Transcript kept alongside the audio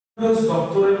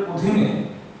দপ্তরের অধীনে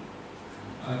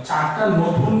চারটা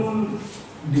নতুন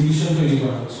ডিভিশন তৈরি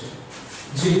করা হচ্ছে।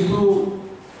 যেহেতু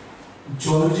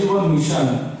জল জীবন মিশন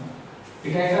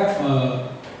এটা একটা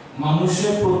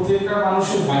মানুষের প্রত্যেকটা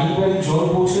মানুষের বাড়ি বাড়ি জল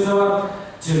পৌঁছে দেওয়ার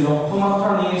যে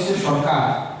লক্ষ্যমাত্রা নিয়েছে সরকার,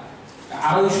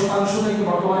 2.5% থেকে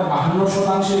বর্তমানে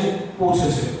 52%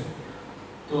 পৌঁছেছে।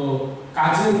 তো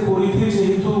কাজের পরিধি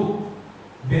যেহেতু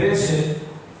বেড়েছে,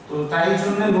 তো তাই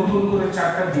জন্য নতুন করে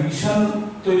চারটা ডিভিশন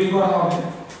তৈরি করা হবে।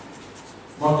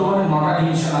 বর্তমানে 9টা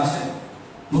ডিভিশন আছে।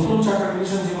 নতুন চারটা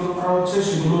ডিভিশন যেগুলো করা হচ্ছে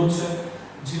সেগুলো হচ্ছে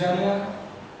জিরানিয়া,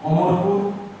 অমরপুর,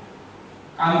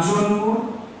 কাঞ্চনপুর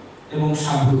এবং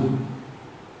সাবরুম।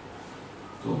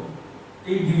 তো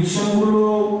এই ডিভিশনগুলো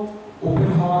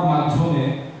ওপেন হওয়ার মাধ্যমে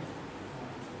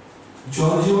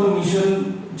জল জীবন মিশন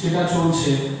যেটা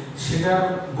চলছে সেটার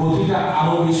গতিটা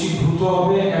আরো বেশি দ্রুত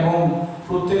হবে এবং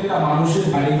প্রত্যেকটা মানুষের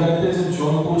বাড়ি বাড়িতে যে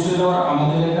জল পৌঁছে দেওয়ার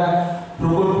আমাদের একটা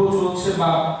প্রকল্প চলছে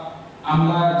বা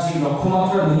আমরা যে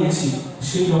লক্ষ্যমাত্রা নিয়েছি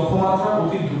সেই লক্ষ্যমাত্রা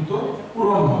অতি দ্রুত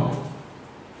পূরণ হবে।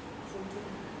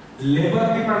 লেবার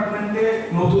ডিপার্টমেন্টে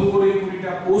নতুন করে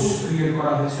 20টা পোস্ট ক্রিয়েট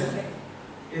করা হয়েছে।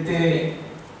 এতে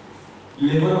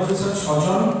লেবার অফিসার 6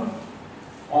 জন,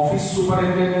 অফিস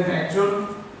সুপারিনটেন্ডেন্ট 1 জন,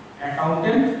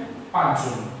 অ্যাকাউন্টেন্ট 5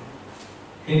 জন,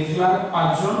 হেড ক্লার্ক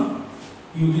 5 জন,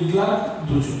 ইউডি ক্লার্ক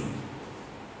 2 জন।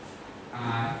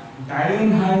 আর ডাইনিং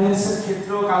হার্নেসের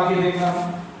ক্ষেত্রেও কালকে দেখলাম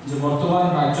যে বর্তমান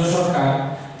রাজ্য সরকার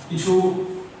কিছু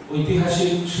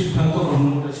ঐতিহাসিক সিদ্ধান্ত গ্রহণ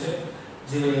করেছে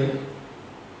যে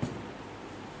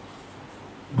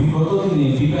বিগত দিনে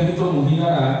বিবাহিত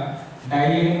মহিলারা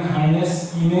ডাইনিং হার্নেস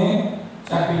কিনে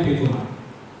চাকরি পেত না।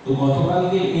 তো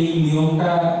গতকালকে এই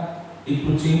নিয়মটা একটু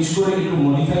চেঞ্জ করে একটু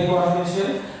মডিফাই করা হয়েছে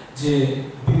যে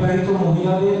বিবাহিত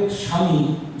মহিলাদের স্বামী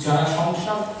যারা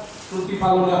সংসার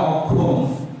প্রতিপালনে অক্ষম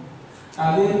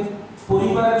তাদের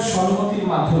পরিবারের সম্মতির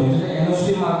মাধ্যমে, যেটা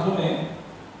এনওসির মাধ্যমে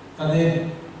তাদের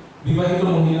বিবাহিত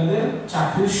মহিলাদের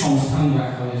চাকরির সংস্থান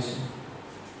রাখা হয়েছে।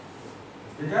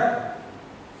 এটা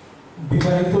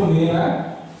বিবাহিত মেয়েরা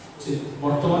যে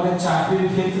বর্তমানে চাকরির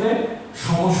ক্ষেত্রে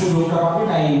সমসুযোগটা পাবে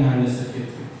ডাইনিং হার্নেসের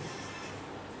ক্ষেত্রে।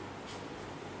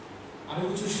 আরো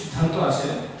কিছু সিদ্ধান্ত আছে।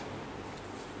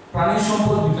 প্রাণী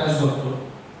সম্পদ বিকাশ দপ্তর,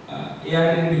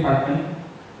 এআরডি ডিপার্টমেন্ট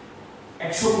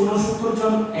 169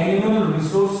 জন অ্যানিমাল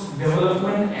রিসোর্স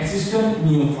ডেভেলপমেন্ট অ্যাসিস্ট্যান্ট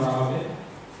নিয়োগ করা হবে।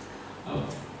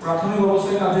 প্রাথমিক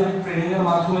অবস্থায় তাদের ট্রেনিং এর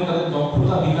মাধ্যমে তাদের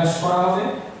দক্ষতা বিকাশ করা হবে।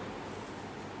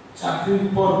 চাকরির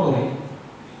পর পরে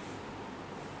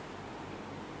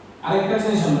আরেকটা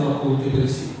জিনিস আমরা লক্ষ্য করতে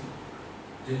পেরেছি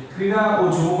যে ক্রীড়া ও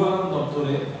যুব কল্যাণ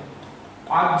দপ্তরে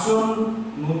 5 জন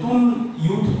নতুন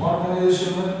ইউথ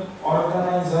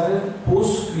অর্গানাইজারের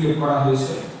পোস্ট ক্রিয়েট করা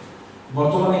হয়েছে।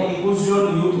 বর্তমানে 21 জন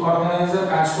ইউথ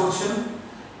অর্গানাইজার কাজ করছেন,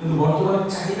 কিন্তু বর্তমানে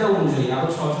চাহিদা অনুযায়ী আরো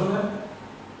 6 জনের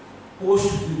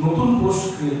নতুন পোস্ট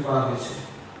ক্রিয়েট করা হয়েছে।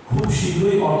 খুব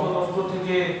শীঘ্রই অর্থ দপ্তর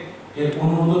থেকে এর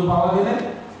অনুমোদন পাওয়া গেলে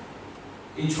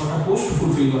এই 6টা পোস্ট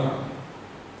ফুলফিল করা হবে।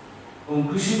 এবং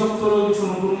কৃষি দপ্তরেও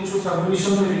নতুন কিছু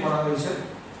সাবডিভিশন তৈরি করা হয়েছে,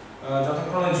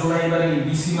 যথাক্রমে জোড়াইবাড়ি,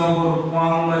 ডিসি নগর,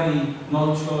 কোয়াংবাড়ি,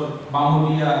 নলচর,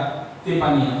 বামুরিয়া,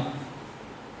 তেপানিয়া।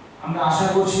 আমরা আশা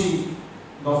করছি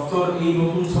দপ্তর এই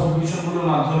নতুন সাবডিভিশনগুলোর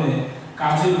মাধ্যমে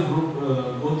কাজের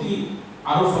গতি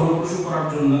আরো ফলপ্রসূ করার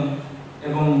জন্য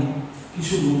এবং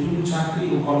কিছু নতুন চাকরি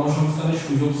ও কর্মসংস্থানের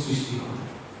সুযোগ সৃষ্টি হবে।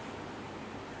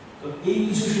 তো এই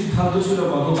কিছু সিদ্ধান্ত ছিল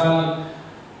গতকাল।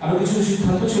 আরো কিছু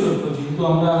সিদ্ধান্ত ছিল, যেহেতু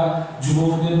আমরা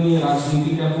যুবকদের নিয়ে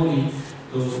রাজনীতিটা করি,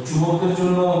 তো যুবকদের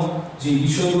জন্য যে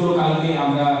বিষয়গুলো কালকে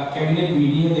আমরা ক্যাবিনেট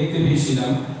মিটিংয়ে দেখতে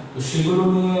পেয়েছিলাম, তো সেগুলো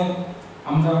নিয়ে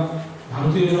আমরা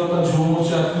ভারতীয় জনতা যুব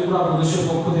মোর্চা ত্রিপুরা প্রদেশের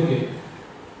পক্ষ থেকে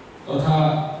তথা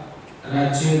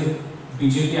রাজ্যের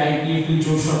বিজেপি আইপিএফটি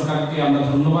জোট সরকারকে আমরা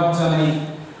ধন্যবাদ জানাই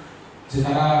যে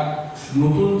তারা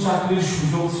নতুন চাকরির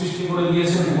সুযোগ সৃষ্টি করে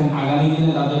দিয়েছেন এবং আগামী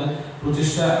দিনে তাদের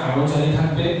প্রচেষ্টা আরো জারি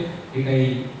থাকবে, এটাই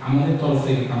আমাদের তরফ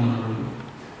থেকে কামনা রইল।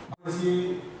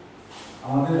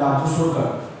 আমাদের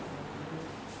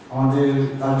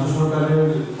রাজ্য সরকারের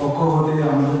পক্ষ হতে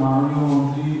আমাদের মাননীয়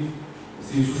মন্ত্রী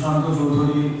শ্রী সুশান্ত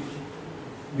চৌধুরী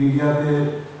মিডিয়াতে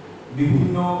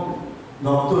বিভিন্ন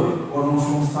দপ্তরে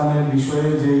কর্মসংস্থানের বিষয়ে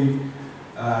যেই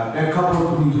প্রেক্ষাপট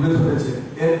তুলে ধরেছে,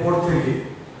 এরপর থেকে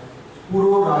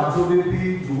পুরো রাজ্যব্যাপী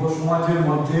যুব সমাজের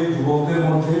মধ্যে, যুবকদের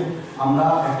মধ্যে আমরা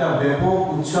একটা ব্যাপক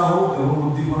উৎসাহ এবং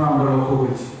উদ্দীপনা আমরা লক্ষ্য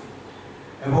করেছি।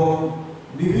 এবং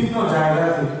বিভিন্ন জায়গা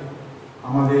থেকে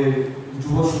আমাদের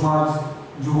যুব সমাজ,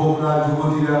 যুবকরা,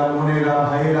 যুবতীরা, বোনেরা,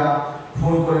 ভাইয়েরা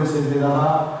ফোন করেছে যে দাদা,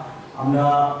 আমরা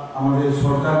আমাদের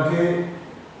সরকারকে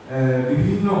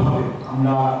বিভিন্নভাবে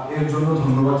আমরা এর জন্য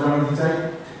ধন্যবাদ জানাতে চাই।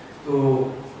 তো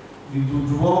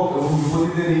যুবক এবং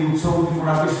যুবতীদের এই উৎসাহ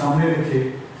উদ্দীপনাকে সামনে রেখে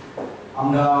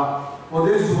আমরা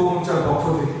প্রদেশ যুব মোর্চার পক্ষ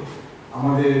থেকে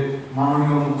আমাদের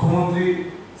মাননীয় মুখ্যমন্ত্রী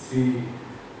শ্রী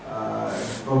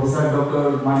প্রফেসর ডক্টর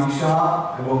মানিক সাহা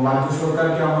এবং রাজ্য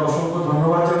সরকারকে আমরা অসংখ্য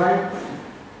ধন্যবাদ জানাই।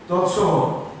 তৎসহ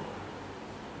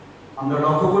আমরা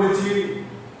লক্ষ্য করেছি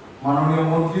মাননীয়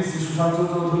মন্ত্রী শ্রী সুশান্ত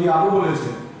চৌধুরী আরও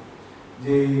বলেছেন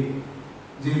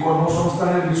যে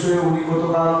কর্মসংস্থানের বিষয়ে উনি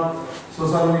গতকাল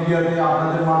সোশ্যাল মিডিয়াতে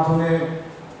আপনাদের মাধ্যমে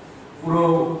পুরো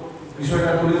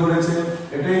বিষয়টা তুলে ধরেছে।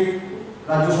 এটাই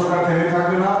রাজ্য সরকার থেমে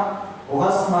থাকবে না।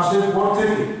 অগাস্ট মাসের পর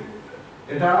থেকে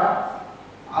এটা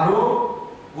আরো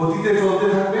গতিতে চলতে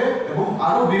থাকবে এবং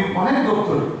আরো অনেক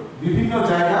দপ্তরে বিভিন্ন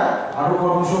জায়গায় আরো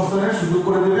কর্মসংস্থানের সুযোগ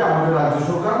করে দেবে আমাদের রাজ্য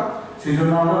সরকার। সেই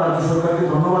জন্য আমরা রাজ্য সরকারকে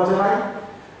ধন্যবাদ জানাই।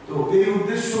 তো এই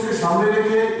উদ্দেশ্যকে সামনে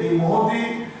রেখে এই মহতী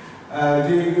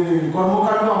যে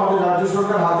কর্মকাণ্ড আমাদের রাজ্য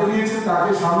সরকার হাতে নিয়েছে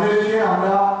তাকে সামনে রেখে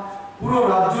আমরা পুরো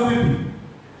রাজ্যব্যাপী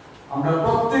আমরা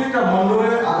প্রত্যেকটা মণ্ডলে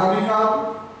আগামীকাল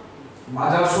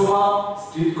বাজার সভা,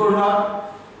 স্ট্রিট কর্নার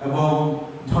এবং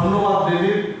ধন্যবাদ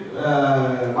র্যালির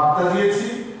বার্তা দিয়েছি।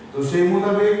 তো সেই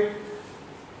মোতাবেক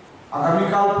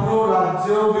আগামীকাল পুরো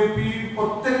রাজ্যব্যাপী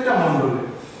প্রত্যেকটা মণ্ডলে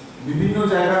বিভিন্ন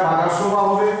জায়গায় বাজার সভা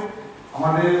হবে।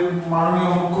 আমাদের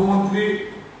মাননীয় মুখ্যমন্ত্রী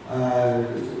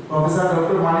প্রফেসর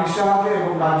ডক্টর মানিক সাহাকে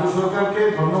এবং রাজ্য সরকারকে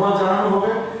ধন্যবাদ জানানো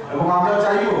হবে এবং আমরা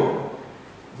চাইব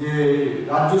যে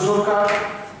রাজ্য সরকার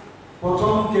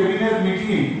প্রথম ক্যাবিনেট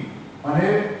মিটিং মানে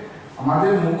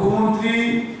আমাদের মুখ্যমন্ত্রী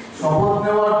শপথ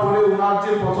নেওয়ার পরে ওনার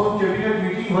যে প্রথম ক্যাবিনেট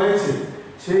মিটিং হয়েছে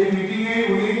সেই মিটিংয়ে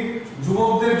উনি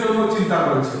যুবকদের জন্য চিন্তা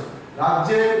করেছে।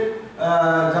 রাজ্যের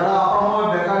যারা আপাময়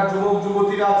বেকার যুবক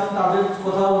যুবতীরা আছেন তাদের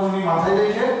কথা উনি মাথায়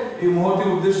রেখে এই মহতী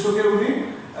উদ্দেশ্যকে উনি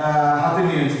হাতে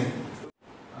নিয়েছেন।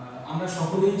 আমরা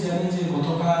সকলেই জানি যে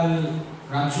গতকাল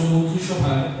রাজ্য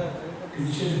মন্ত্রিসভায়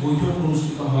বিশেষ বৈঠক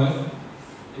অনুষ্ঠিত হয়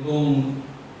এবং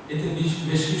এতে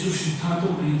বেশ কিছু সিদ্ধান্ত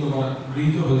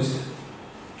গৃহীত হয়েছে।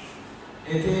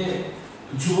 এতে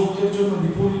যুবকদের জন্য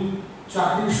বিপুল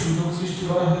চাকরির সুযোগ সৃষ্টি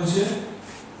করা হয়েছে।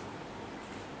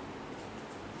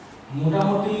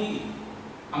 মোটামুটি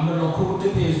আমরা লক্ষ্য করতে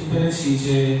পেরেছি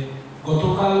যে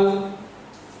গতকাল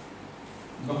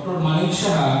ডক্টর মানিক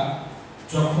সাহা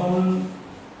যখন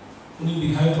উনি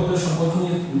বিধায়ক পদের শপথ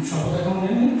এখন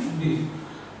নেন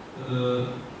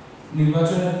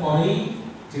নির্বাচনের পরেই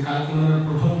যে কালকে ওনার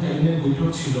প্রথম ক্যাবিনেট বৈঠক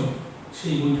ছিল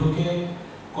সেই বৈঠকে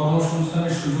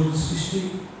কর্মসংস্থানের সুযোগ সৃষ্টির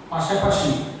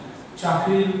পাশাপাশি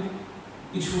চাকরির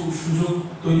কিছু সুযোগ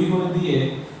তৈরি করে দিয়ে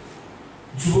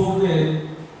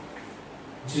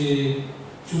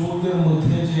যুবকদের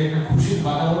মধ্যে যে একটা খুশির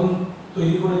বাতাবরণ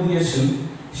তৈরি করে দিয়েছেন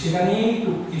সেটা নিয়েই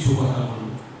কিছু কথা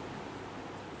বলব।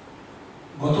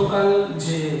 গতকাল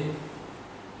যে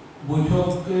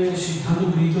বৈঠকে সিদ্ধান্ত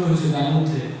গৃহীত হয়েছে তার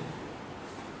মধ্যে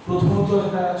প্রথমত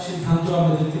একটা সিদ্ধান্ত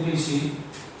আমরা দেখতে পেয়েছি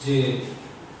যে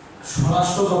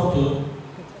স্বরাষ্ট্র দপ্তর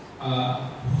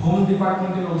হোম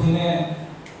ডিপার্টমেন্টের অধীনে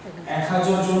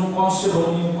 1000 জন কনস্টেবল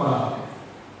নিয়োগ করা হবে।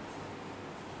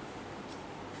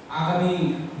 আগামী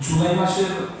জুলাই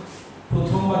মাসের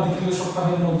প্রথম বা দ্বিতীয়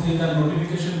সপ্তাহের মধ্যে তার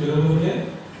নোটিফিকেশন বেরোবে বলে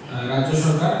রাজ্য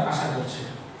সরকার আশা করছে।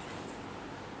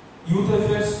 Youth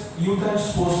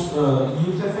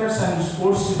affairs and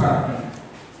sports department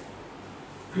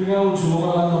ক্রীড়া ও যুব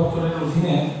কল্যাণ দপ্তরের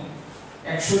অধীনে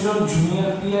 100 জন জুনিয়র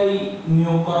পিআই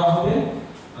নিয়োগ করা হবে।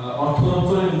 অর্থ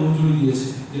দপ্তরের মঞ্জুরি দিয়েছে,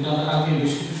 যেটা আমরা কালকে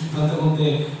বেশ কিছু সিদ্ধান্তের মধ্যে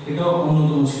এটাও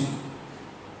অন্যতম ছিল।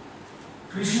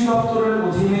 কৃষি দপ্তরের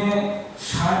অধীনে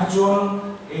 60 জন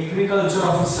এগ্রিকালচার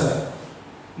অফিসার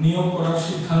নিয়োগ করার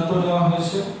সিদ্ধান্ত নেওয়া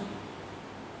হয়েছে।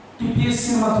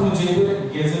 টিপিএসসির মাধ্যমে, যেহেতু এটা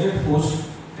গেজেটেড পোস্ট,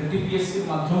 টিপিএসসির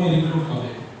মাধ্যমে রিক্রুট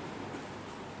হবে।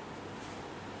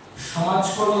 সমাজ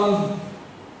কল্যাণ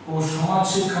ও সমাজ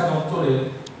শিক্ষা দপ্তরের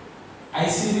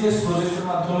আইসিডিএস প্রজেক্টের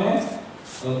মাধ্যমে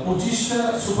 25টা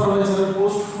সুপারভাইজারের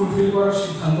পোস্ট ফুলফিল করার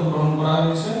সিদ্ধান্ত গ্রহণ করা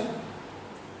হয়েছে।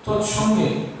 তৎসঙ্গে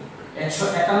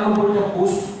 191টা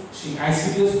পোস্ট, সেই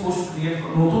আইসিডিএস পোস্ট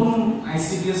নতুন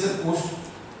আইসিডিএস এর পোস্ট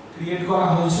ক্রিয়েট করা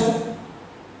হয়েছে।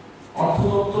 অর্থ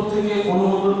দপ্তর থেকে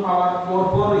অনুমোদন পাওয়ার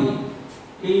পরই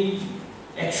এই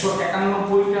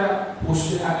 191টা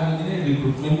পোস্টে আগামী দিনে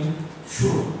রিক্রুটমেন্ট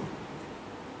শুরু।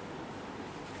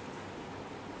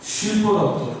 শিল্প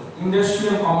দপ্তর, ইন্ডাস্ট্রি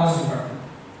অ্যান্ড কমার্স ডিপার্টমেন্ট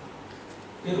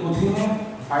এর অধীনে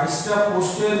 22টা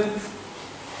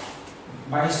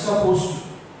পোস্ট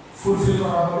ফুলফিল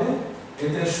করা হবে।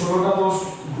 এতে 16টা পোস্ট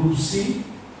গ্রুপ সি,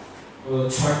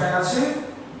 6টা আছে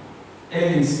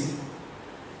এলএনসি।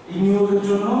 এই নিয়োগের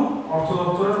জন্য অর্থ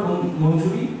দপ্তরের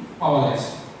মঞ্জুরি পাওয়া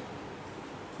গেছে।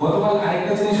 গতকাল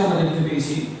আরেকটা জিনিস আমরা দেখতে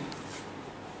পেয়েছি,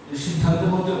 সিদ্ধান্তের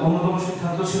মধ্যে অন্যতম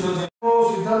সিদ্ধান্ত ছিল যে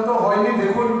সিদ্ধান্ত হয়নি।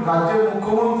 দেখুন, রাজ্যের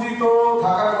মুখ্যমন্ত্রী তো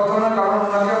থাকার কথা না, কারণ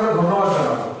ওনাকে আমরা ধন্যবাদ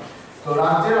জানাবো। তো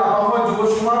রাজ্যের আবহাওয়া যুব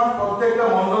সমাজ প্রত্যেকটা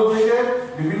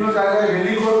বিভিন্ন জায়গায়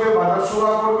র্যালি করবে, বাজার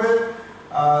সভা করবে,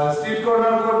 স্ট্রিট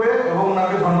কর্নার করবে এবং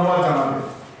ওনাকে ধন্যবাদ জানাবে।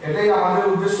 এটাই আমাদের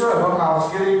উদ্দেশ্য এবং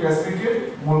আজকের এই প্রেস মিটের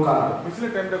মূল কারণ।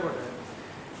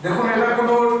 দেখুন, এটা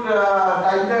কোনো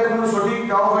টাইমটা এখনো সঠিক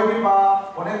দেওয়া হয়নি, বা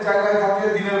অনেক জায়গায় থাকে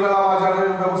দিনের বেলা বাজারের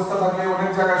ব্যবস্থা থাকে, অনেক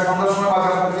জায়গায় সন্ধ্যার সময়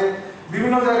বাজার থাকে,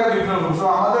 বিভিন্ন জায়গায় বিভিন্ন রকম। তো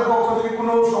আমাদের পক্ষ থেকে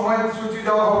কোনো সময়সূচি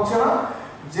দেওয়া হচ্ছে না,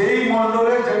 যেই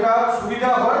মণ্ডলে যেটা সুবিধা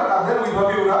হয় তাদের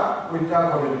ওইভাবে ওরা ওইটা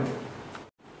করে নেবে,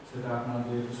 সেটা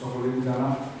আপনাদের সকলেরই জানা।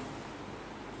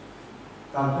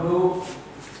 তারপরেও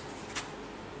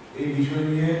এই বিষয়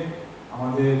নিয়ে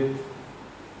আমাদের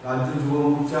রাজ্য যুব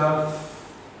মোর্চার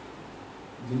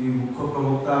যিনি মুখ্য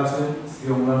প্রবক্তা আছেন শ্রী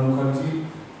অমলান মুখার্জি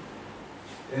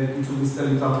এর কিছু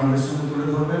বিস্তারিত আপনাদের সামনে তুলে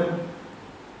ধরবেন।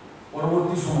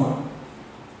 পরবর্তী সময়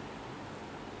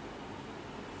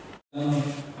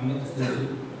আমি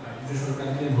রাজ্য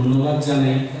সরকারকে ধন্যবাদ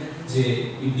জানাই যে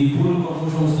বিপুল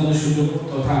কর্মসংস্থানের সুযোগ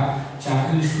তথা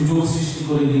চাকরির সুযোগ সৃষ্টি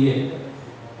করে দিয়ে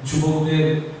যুবকদের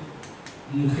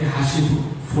মুখে হাসি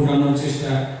ফোটানোর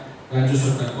চেষ্টা রাজ্য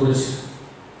সরকার করেছে।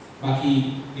 বাকি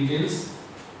ডিটেলস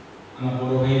আমার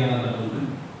বড় ভাই আলাদা বলবেন।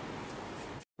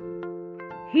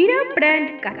 হীরা ব্র্যান্ড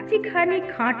কাচ্চি ঘানি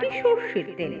খাঁটি সরষের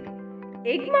তেল,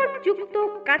 এগমার্ক যুক্ত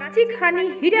কাচ্চি ঘানি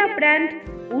হীরা ব্র্যান্ড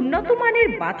উন্নত মানের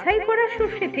বাছাই করা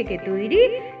সরষে থেকে তৈরি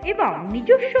এবং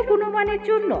নিজস্ব গুণমানের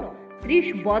জন্য 30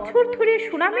 বছর ধরে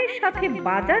সুনামের সাথে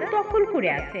বাজার দখল করে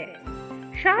আছে।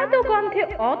 স্বাদ ও গন্ধে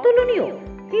অতুলনীয়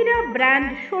হীরা ব্র্যান্ড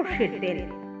সরষের তেল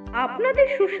আপনাদের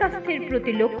সুস্বাস্থ্যের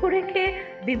প্রতি লক্ষ্য রেখে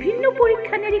বিভিন্ন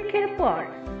পরীক্ষা নিরীক্ষার পর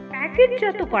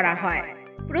প্যাকেটজাত করা হয়।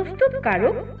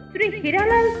 প্রস্তুতকারক শ্রী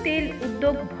হীরালাল তেল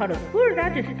উদ্যোগ, ভরতপুর,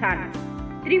 রাজস্থান।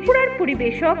 ত্রিপুরার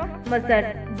পরিবেশক Masar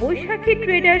Baishakhi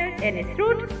traders, NS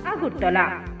road, Agartala.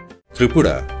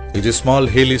 Tripura is a small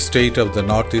hilly state of the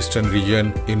northeastern region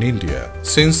in India.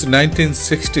 Since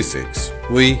 1966,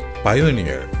 we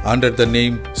pioneer under the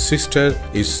name Sister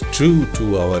is true to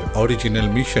our original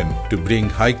mission to bring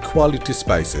high quality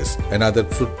spices and other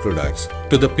food products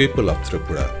to the people of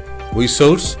Tripura. We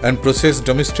source and process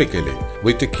domestically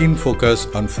with a keen focus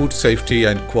on food safety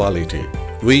and quality.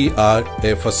 We are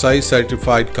a FSSAI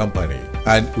certified company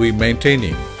and we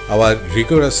maintaining our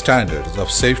rigorous standards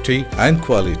of safety and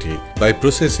quality by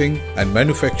processing and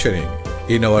manufacturing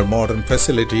in our modern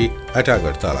facility at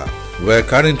Agartala, where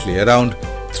currently around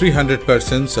 300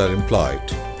 persons are employed.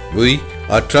 We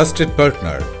are trusted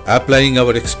partner, applying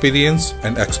our experience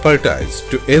and expertise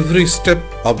to every step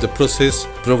of the process,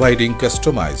 providing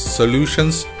customized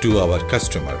solutions to our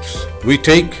customers. We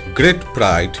take great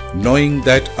pride knowing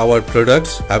that our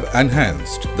products have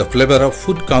enhanced the flavor of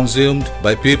food consumed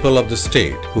by people of the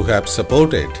state who have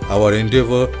supported our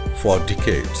endeavor for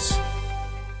decades.